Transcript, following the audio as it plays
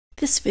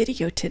This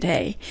video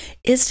today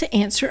is to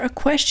answer a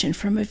question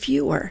from a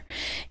viewer,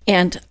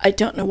 and I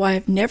don't know why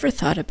I've never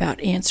thought about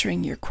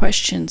answering your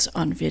questions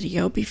on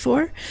video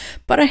before,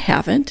 but I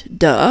haven't,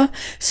 duh.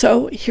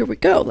 So here we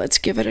go, let's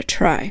give it a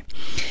try.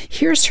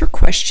 Here's her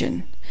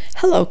question.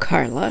 Hello,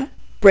 Carla.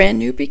 Brand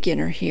new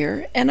beginner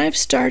here, and I've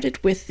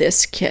started with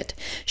this kit.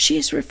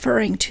 She's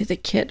referring to the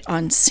kit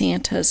on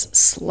Santa's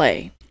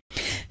sleigh.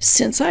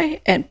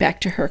 And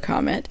back to her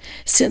comment,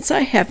 since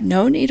I have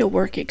no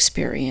needlework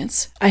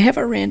experience, I have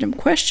a random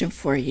question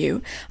for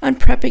you on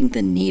prepping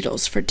the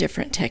needles for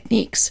different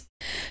techniques.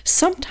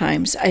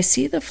 Sometimes I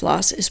see the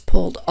floss is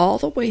pulled all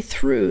the way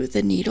through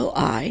the needle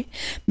eye,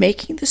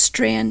 making the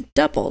strand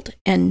doubled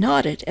and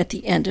knotted at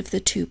the end of the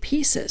two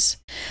pieces.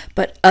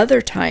 But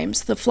other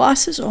times the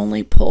floss is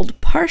only pulled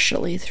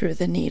partially through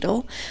the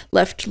needle,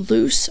 left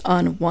loose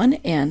on one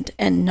end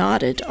and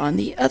knotted on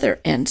the other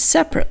end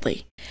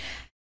separately.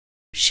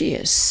 She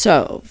is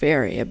so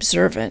very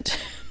observant.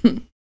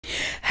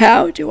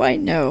 How do I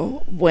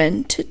know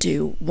when to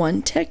do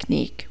one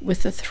technique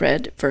with the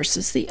thread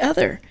versus the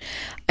other?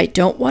 I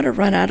don't want to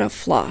run out of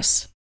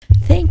floss.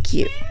 Thank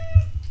you.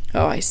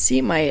 Oh, I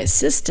see my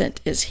assistant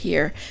is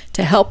here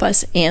to help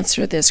us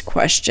answer this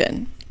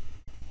question.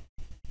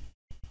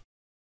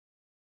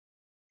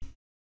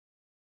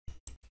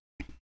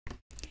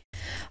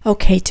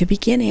 Okay, to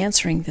begin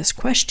answering this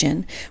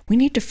question, we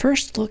need to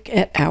first look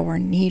at our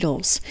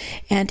needles.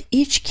 And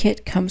each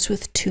kit comes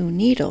with two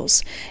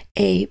needles,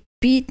 a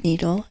bead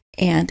needle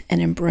and an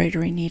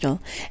embroidery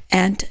needle.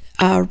 And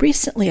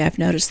recently I've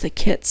noticed the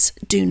kits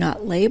do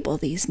not label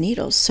these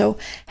needles. So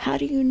how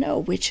do you know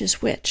which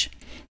is which?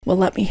 Well,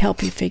 let me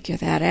help you figure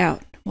that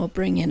out. We'll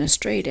bring in a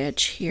straight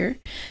edge here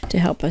to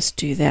help us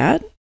do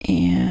that.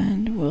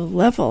 And we'll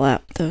level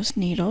up those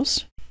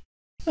needles.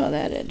 Oh,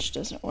 that edge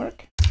doesn't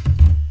work.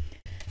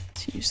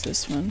 Let's use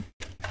this one.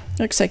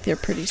 Looks like they're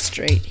pretty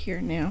straight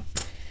here now.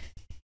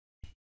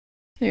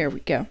 There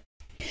we go.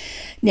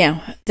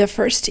 Now, the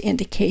first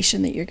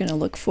indication that you're going to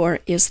look for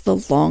is the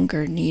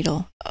longer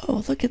needle.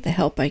 Oh, look at the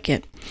help I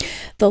get.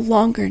 The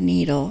longer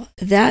needle,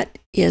 that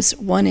is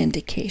one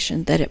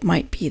indication that it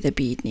might be the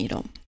bead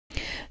needle.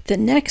 The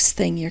next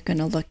thing you're going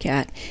to look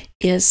at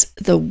is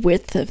the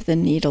width of the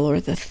needle or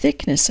the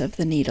thickness of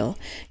the needle.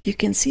 You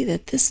can see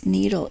that this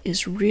needle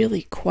is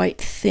really quite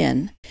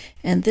thin,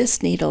 and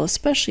this needle,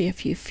 especially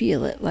if you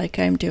feel it like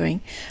I'm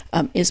doing,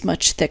 is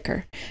much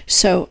thicker.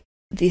 So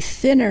the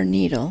thinner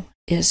needle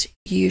is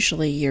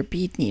usually your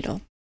bead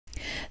needle.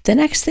 The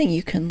next thing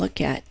you can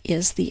look at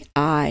is the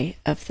eye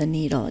of the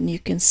needle, and you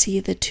can see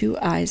the two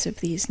eyes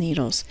of these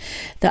needles.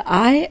 The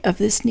eye of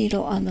this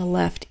needle on the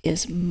left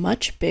is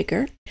much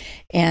bigger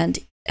and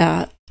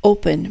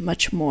open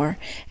much more,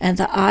 and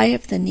the eye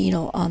of the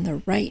needle on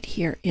the right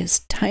here is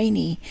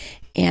tiny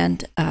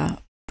and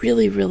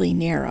really, really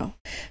narrow.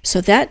 So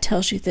that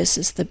tells you this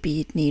is the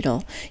bead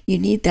needle. You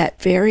need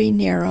that very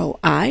narrow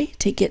eye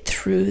to get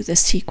through the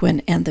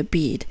sequin and the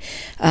bead.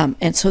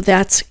 And so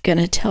that's going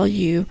to tell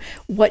you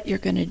what you're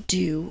going to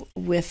do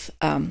with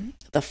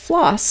the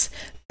floss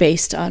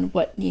based on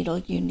what needle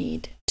you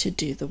need to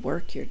do the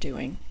work you're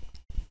doing.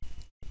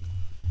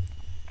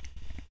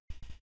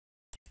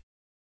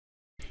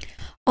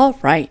 All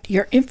right,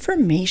 your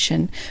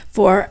information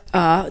for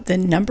the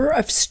number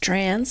of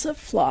strands of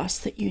floss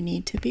that you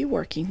need to be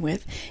working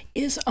with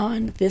is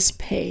on this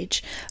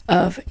page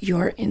of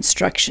your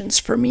instructions.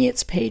 For me,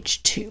 it's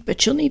page 2,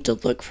 but you'll need to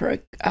look for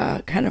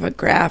a kind of a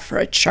graph or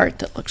a chart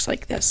that looks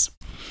like this.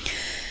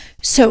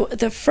 So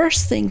the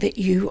first thing that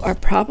you are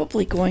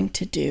probably going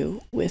to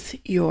do with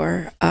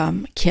your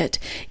kit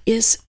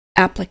is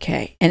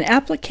applique. And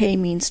applique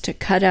means to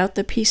cut out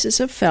the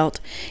pieces of felt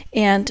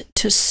and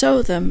to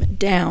sew them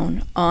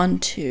down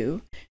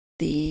onto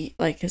the,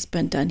 like has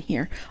been done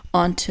here,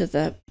 onto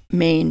the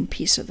main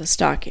piece of the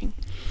stocking.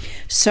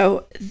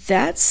 So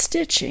that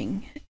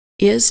stitching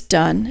is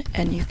done,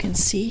 and you can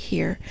see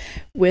here,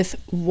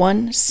 with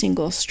one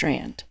single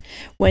strand.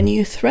 When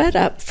you thread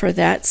up for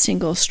that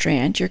single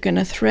strand, you're going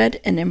to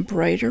thread an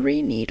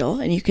embroidery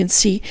needle, and you can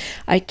see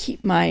I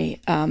keep my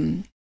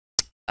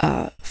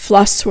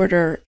floss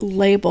sorter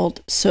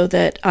labeled so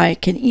that I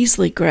can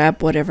easily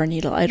grab whatever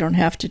needle. I don't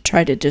have to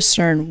try to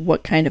discern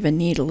what kind of a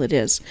needle it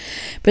is.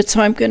 But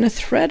so I'm going to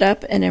thread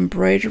up an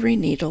embroidery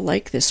needle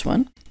like this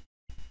one.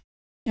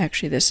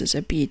 Actually, this is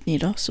a bead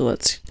needle, so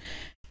let's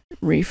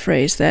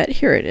rephrase that.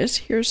 Here it is.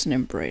 Here's an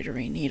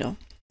embroidery needle.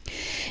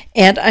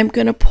 And I'm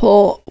going to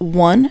pull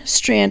one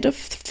strand of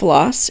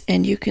floss,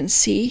 and you can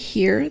see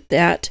here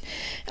that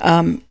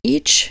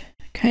each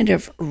kind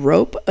of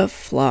rope of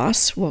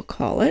floss, we'll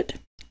call it,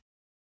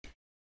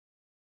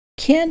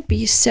 can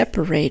be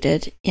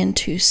separated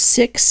into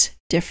 6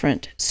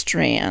 different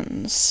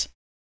strands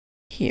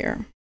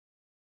here.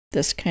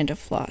 This kind of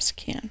floss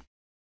can.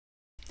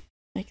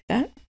 Like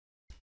that.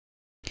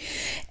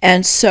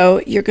 And so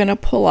you're going to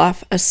pull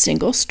off a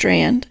single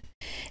strand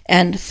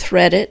and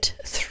thread it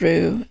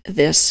through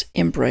this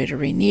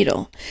embroidery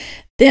needle.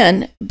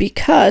 Then,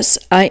 because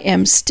I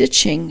am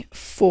stitching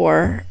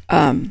for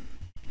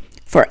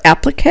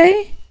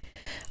applique,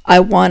 I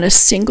want a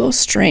single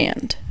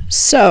strand.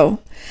 So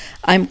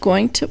I'm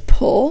going to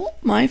pull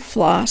my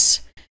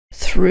floss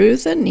through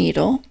the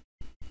needle.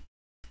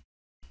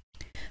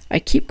 I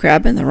keep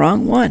grabbing the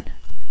wrong one.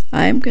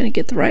 I'm going to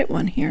get the right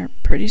one here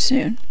pretty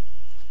soon.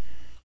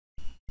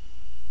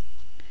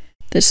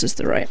 This is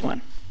the right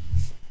one.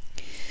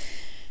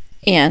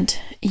 And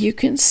you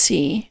can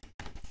see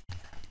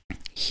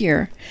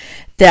here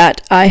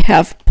that I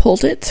have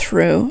pulled it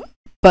through,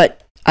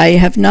 but I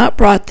have not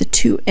brought the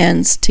two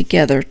ends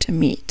together to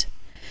meet.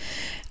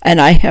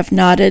 And I have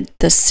knotted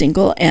the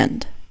single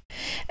end.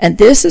 And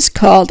this is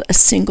called a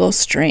single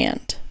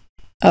strand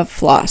of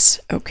floss,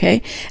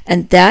 okay?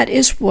 And that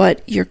is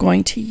what you're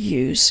going to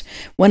use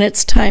when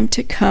it's time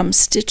to come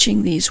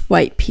stitching these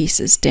white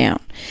pieces down.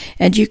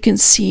 And you can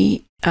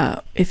see,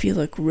 if you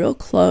look real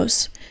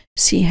close,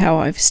 see how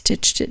I've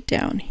stitched it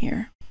down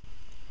here,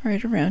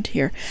 right around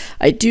here.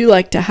 I do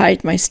like to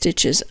hide my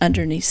stitches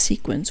underneath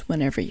sequins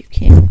whenever you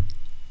can.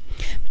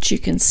 But you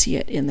can see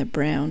it in the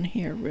brown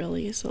here real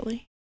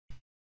easily.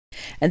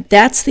 And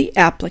that's the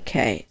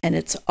applique, and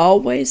it's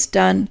always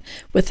done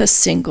with a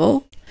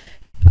single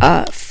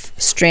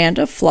strand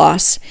of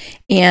floss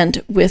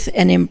and with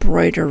an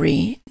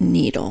embroidery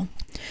needle.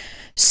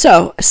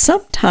 So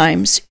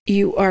sometimes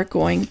you are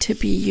going to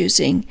be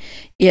using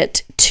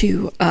it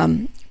to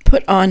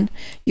put on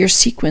your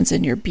sequins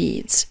and your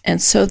beads.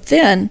 And so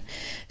then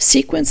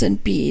sequins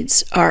and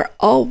beads are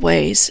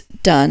always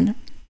done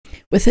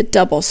with a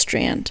double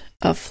strand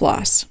of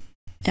floss.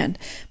 And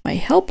my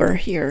helper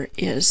here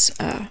is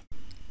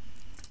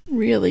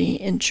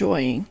really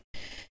enjoying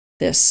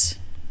this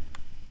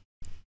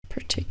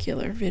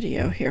particular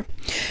video here.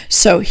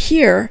 So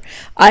here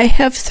I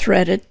have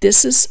threaded,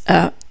 this is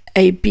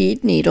a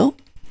bead needle.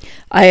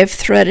 I have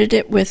threaded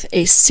it with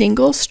a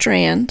single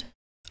strand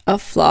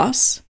of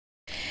floss,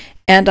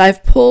 and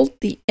I've pulled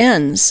the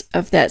ends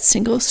of that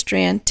single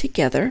strand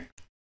together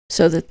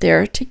so that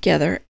they're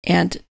together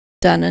and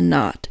done a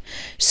knot.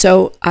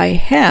 So I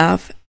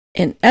have,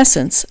 in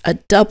essence, a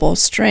double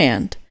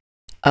strand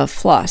of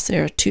floss.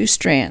 There are two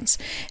strands,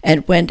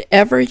 and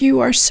whenever you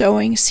are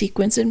sewing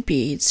sequins and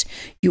beads,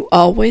 you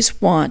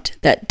always want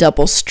that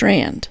double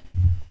strand.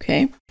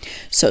 Okay,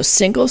 so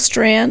single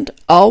strand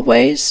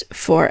always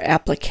for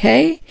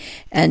applique,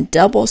 and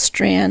double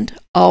strand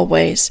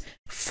always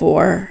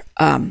for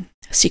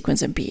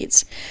sequins and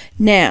beads.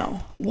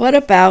 Now, what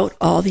about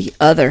all the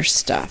other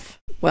stuff?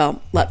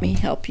 Well, let me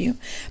help you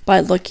by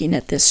looking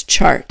at this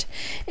chart.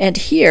 And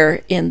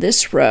here in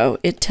this row,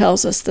 it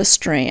tells us the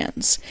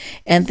strands,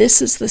 and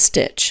this is the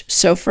stitch.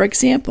 So for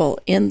example,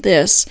 in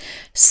this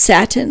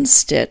satin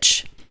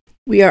stitch,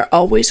 we are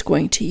always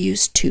going to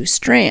use two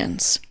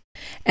strands.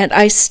 And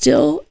I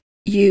still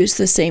use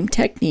the same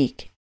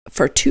technique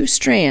for two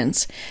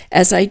strands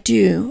as I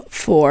do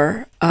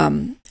for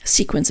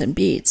sequins and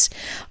beads.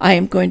 I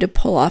am going to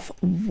pull off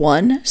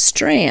one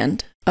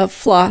strand of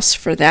floss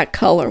for that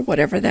color,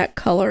 whatever that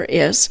color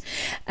is,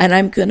 and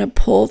I'm going to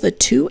pull the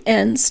two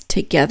ends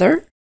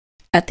together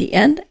at the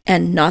end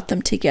and knot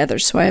them together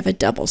so I have a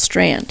double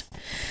strand.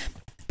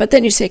 But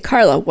then you say,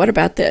 Carla, what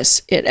about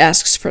this? It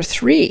asks for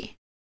 3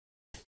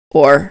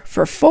 or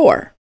for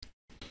 4.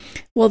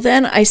 Well,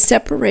 then I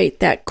separate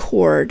that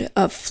cord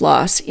of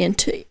floss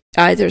into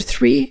either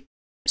 3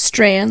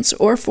 strands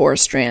or 4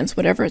 strands,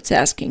 whatever it's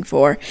asking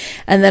for,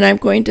 and then I'm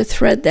going to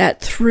thread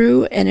that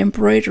through an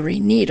embroidery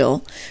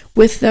needle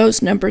with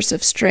those numbers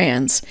of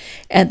strands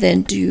and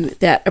then do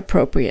that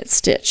appropriate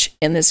stitch.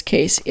 In this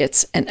case,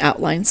 it's an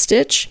outline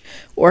stitch,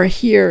 or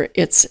here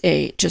it's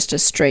just a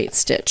straight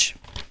stitch.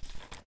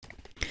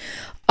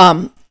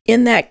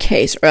 In that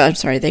case, or I'm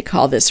sorry, they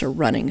call this a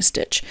running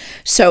stitch.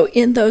 So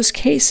in those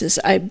cases,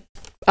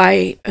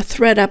 I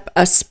thread up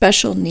a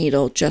special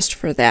needle just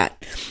for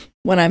that.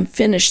 When I'm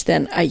finished,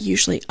 then I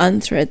usually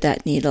unthread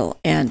that needle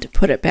and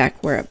put it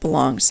back where it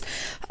belongs,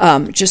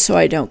 just so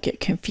I don't get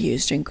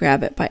confused and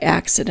grab it by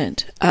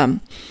accident.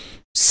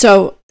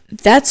 So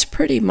that's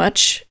pretty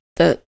much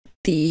the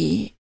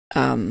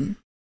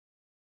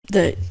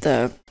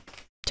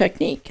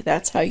technique.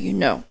 That's how you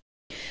know.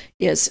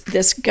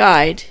 This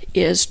guide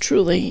is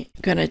truly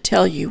going to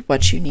tell you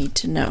what you need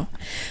to know.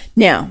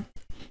 Now,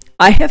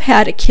 I have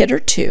had a kit or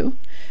two,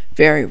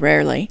 very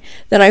rarely,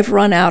 that I've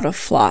run out of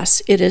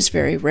floss. It is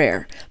very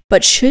rare.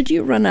 But should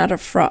you run out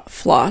of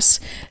floss,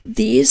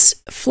 these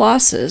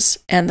flosses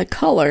and the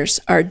colors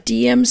are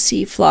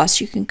DMC floss.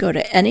 You can go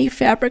to any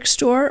fabric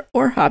store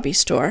or hobby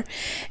store,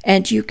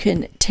 and you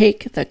can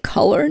take the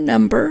color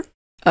number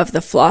of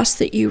the floss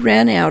that you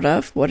ran out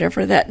of,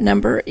 whatever that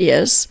number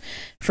is.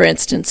 For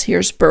instance,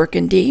 here's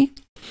burgundy,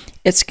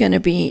 it's going to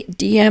be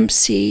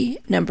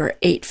DMC number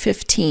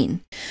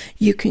 815.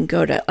 You can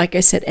go to, like I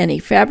said, any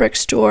fabric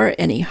store,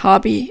 any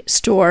hobby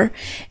store,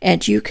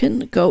 and you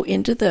can go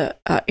into the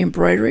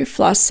embroidery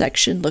floss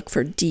section, look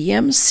for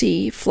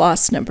DMC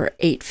floss number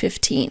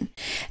 815,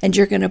 and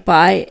you're going to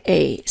buy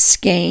a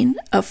skein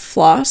of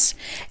floss,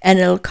 and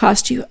it'll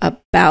cost you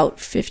about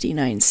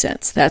 59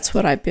 cents. That's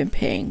what I've been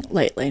paying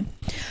lately.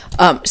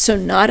 So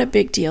not a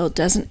big deal. It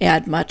doesn't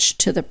add much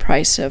to the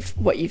price of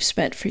what you've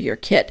spent for your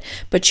kit,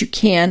 but you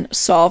can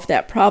solve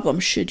that problem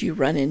should you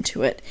run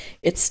into it.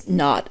 It's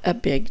not a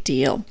big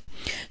deal.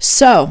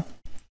 So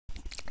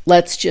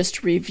let's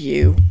just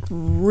review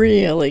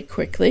really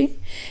quickly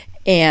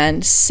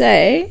and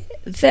say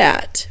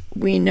that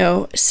we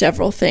know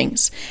several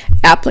things.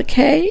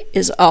 Applique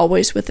is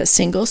always with a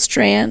single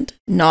strand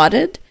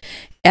knotted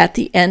at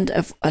the end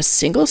of a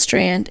single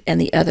strand and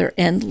the other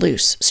end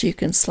loose, so you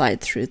can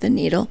slide through the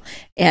needle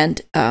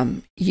and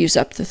use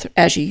up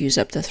as you use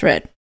up the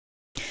thread.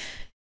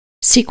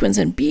 Sequins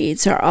and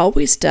beads are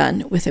always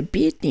done with a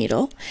bead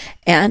needle,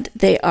 and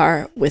they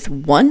are with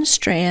one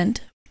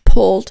strand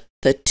pulled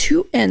the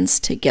two ends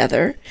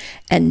together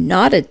and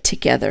knotted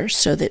together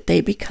so that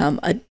they become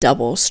a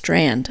double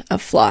strand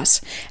of floss,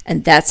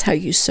 and that's how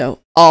you sew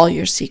all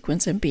your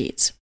sequins and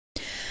beads.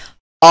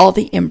 All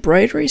the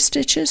embroidery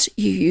stitches,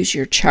 you use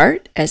your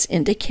chart as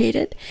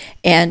indicated,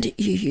 and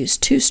you use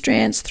 2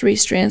 strands, 3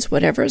 strands,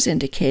 whatever is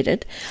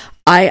indicated.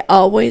 I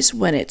always,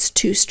 when it's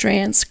 2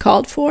 strands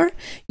called for,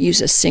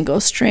 use a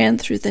single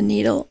strand through the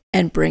needle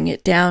and bring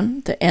it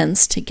down the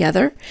ends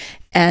together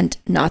and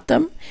knot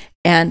them,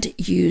 and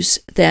use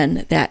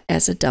then that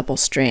as a double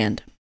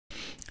strand.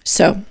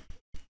 So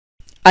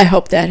I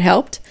hope that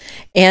helped.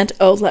 And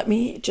let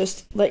me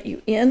just let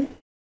you in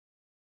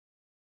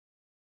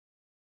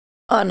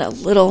on a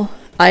little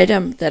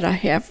item that I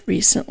have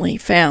recently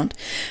found.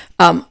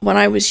 When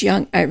I was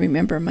young, I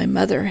remember my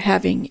mother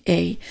having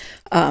a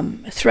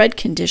thread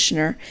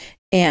conditioner,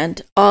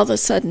 and all of a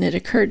sudden it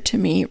occurred to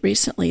me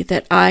recently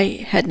that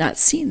I had not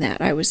seen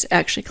that. I was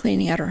actually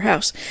cleaning out her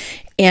house,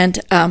 and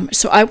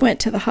so I went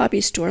to the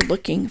hobby store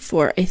looking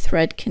for a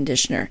thread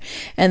conditioner,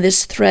 and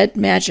this Thread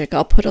Magic,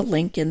 I'll put a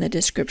link in the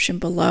description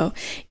below,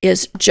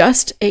 is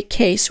just a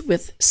case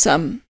with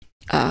some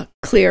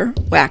clear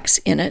wax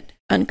in it,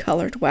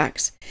 uncolored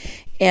wax.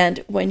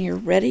 And when you're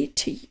ready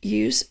to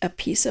use a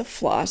piece of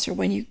floss, or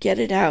when you get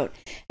it out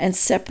and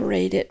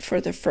separate it for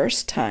the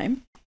first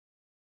time,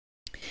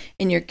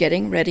 and you're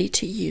getting ready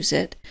to use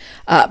it,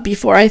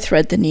 before I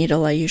thread the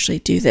needle, I usually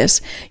do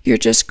this, you're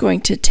just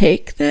going to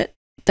take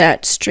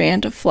that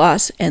strand of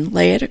floss and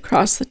lay it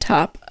across the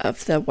top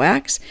of the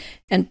wax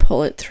and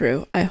pull it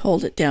through. I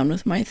hold it down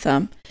with my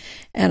thumb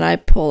and I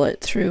pull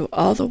it through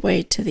all the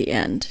way to the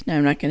end. Now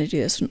I'm not going to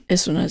do this one.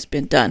 This one has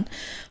been done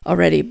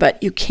already,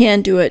 but you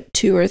can do it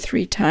 2 or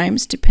 3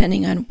 times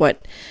depending on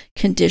what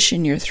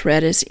condition your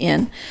thread is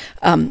in.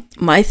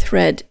 My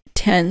thread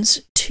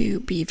tends to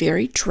be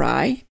very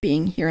dry,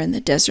 being here in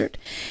the desert,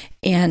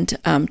 and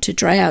to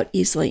dry out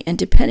easily. And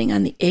depending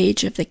on the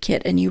age of the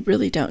kit, and you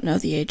really don't know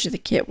the age of the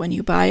kit when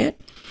you buy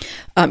it,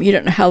 you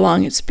don't know how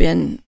long it's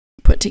been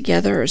put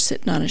together or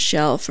sitting on a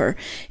shelf, or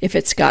if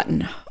it's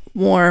gotten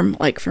warm.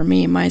 Like for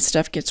me, my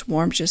stuff gets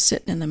warm just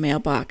sitting in the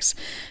mailbox,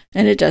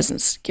 and it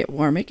doesn't get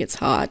warm, it gets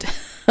hot.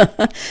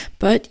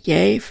 But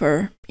yay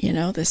for,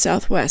 the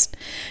Southwest.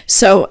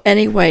 So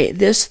anyway,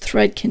 this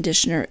thread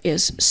conditioner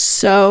is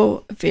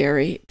so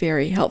very,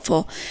 very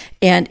helpful,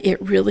 and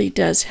it really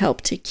does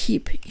help to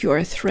keep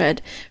your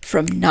thread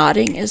from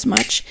knotting as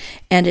much,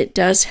 and it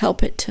does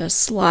help it to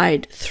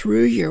slide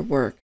through your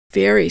work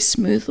very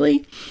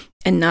smoothly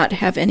and not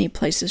have any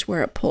places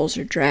where it pulls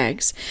or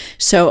drags.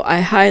 So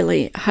I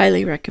highly,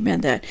 highly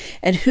recommend that.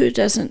 And who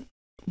doesn't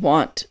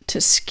want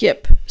to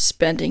skip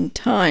spending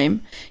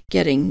time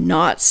getting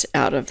knots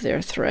out of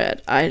their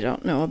thread? I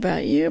don't know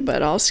about you,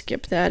 but I'll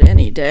skip that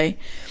any day.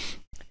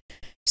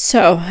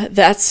 So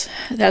that's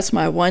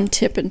my one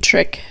tip and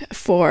trick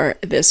for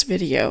this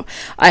video.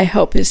 I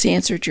hope this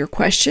answered your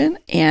question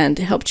and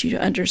helped you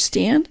to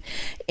understand.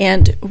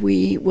 And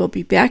we will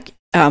be back.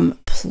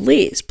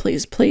 Please,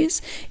 please,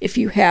 please, if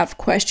you have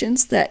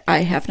questions that I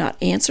have not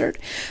answered,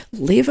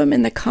 leave them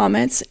in the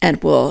comments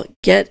and we'll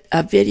get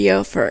a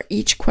video for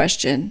each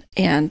question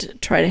and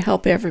try to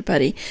help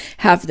everybody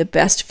have the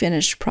best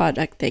finished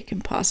product they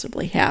can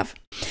possibly have.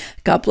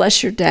 God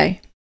bless your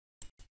day.